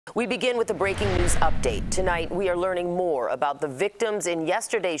We begin with the breaking news update. Tonight, we are learning more about the victims in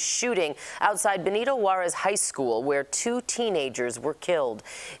yesterday's shooting outside Benito Juarez High School, where 2 teenagers were killed.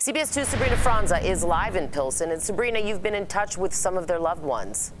 CBS 2's Sabrina Franza is live in Pilsen. And Sabrina, you've been in touch with some of their loved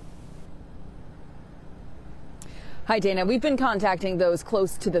ones. Hi, Dana. We've been contacting those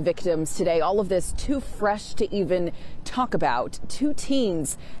close to the victims today. All of this too fresh to even talk about. 2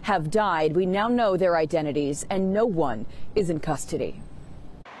 teens have died. We now know their identities, and no one is in custody.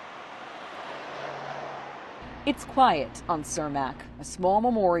 It's quiet on Cermak, a small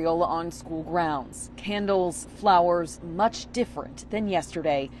memorial on school grounds. Candles, flowers, much different than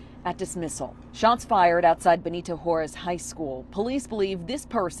yesterday at dismissal. Shots fired outside Benito Juarez High School. Police believe this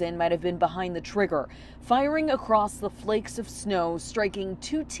person might have been behind the trigger, firing across the flakes of snow, striking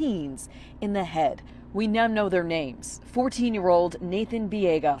 2 teens in the head. We now know their names. 14-year-old Nathan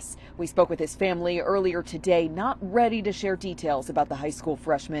Billegas. We spoke with his family earlier today, not ready to share details about the high school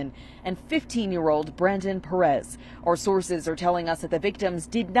freshman, and 15-year-old Brandon Perez. Our sources are telling us that the victims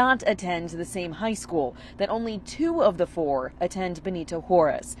did not attend the same high school, that only 2 of the 4 attend Benito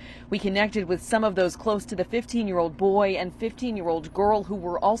Juarez. We connected with some of those close to the 15-year-old boy and 15-year-old girl who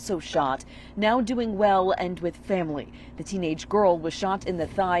were also shot, now doing well and with family. The teenage girl was shot in the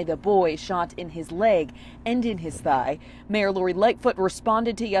thigh, the boy shot in his leg and in his thigh. Mayor Lori Lightfoot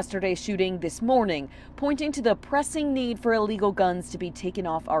responded to yesterday's shooting this morning, pointing to the pressing need for illegal guns to be taken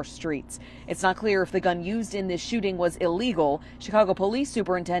off our streets. It's not clear if the gun used in this shooting was illegal. Chicago Police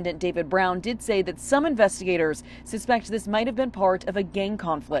Superintendent David Brown did say that some investigators suspect this might have been part of a gang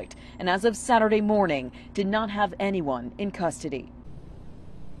conflict, and as of Saturday morning, did not have anyone in custody.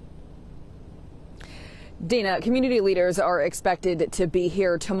 Dana, community leaders are expected to be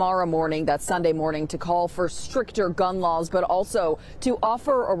here tomorrow morning, that's Sunday morning, to call for stricter gun laws, but also to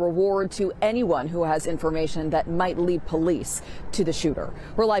offer a reward to anyone who has information that might lead police to the shooter.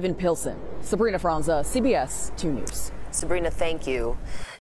 We're live in Pilsen. Sabrina Franza, CBS 2 News. Sabrina, thank you.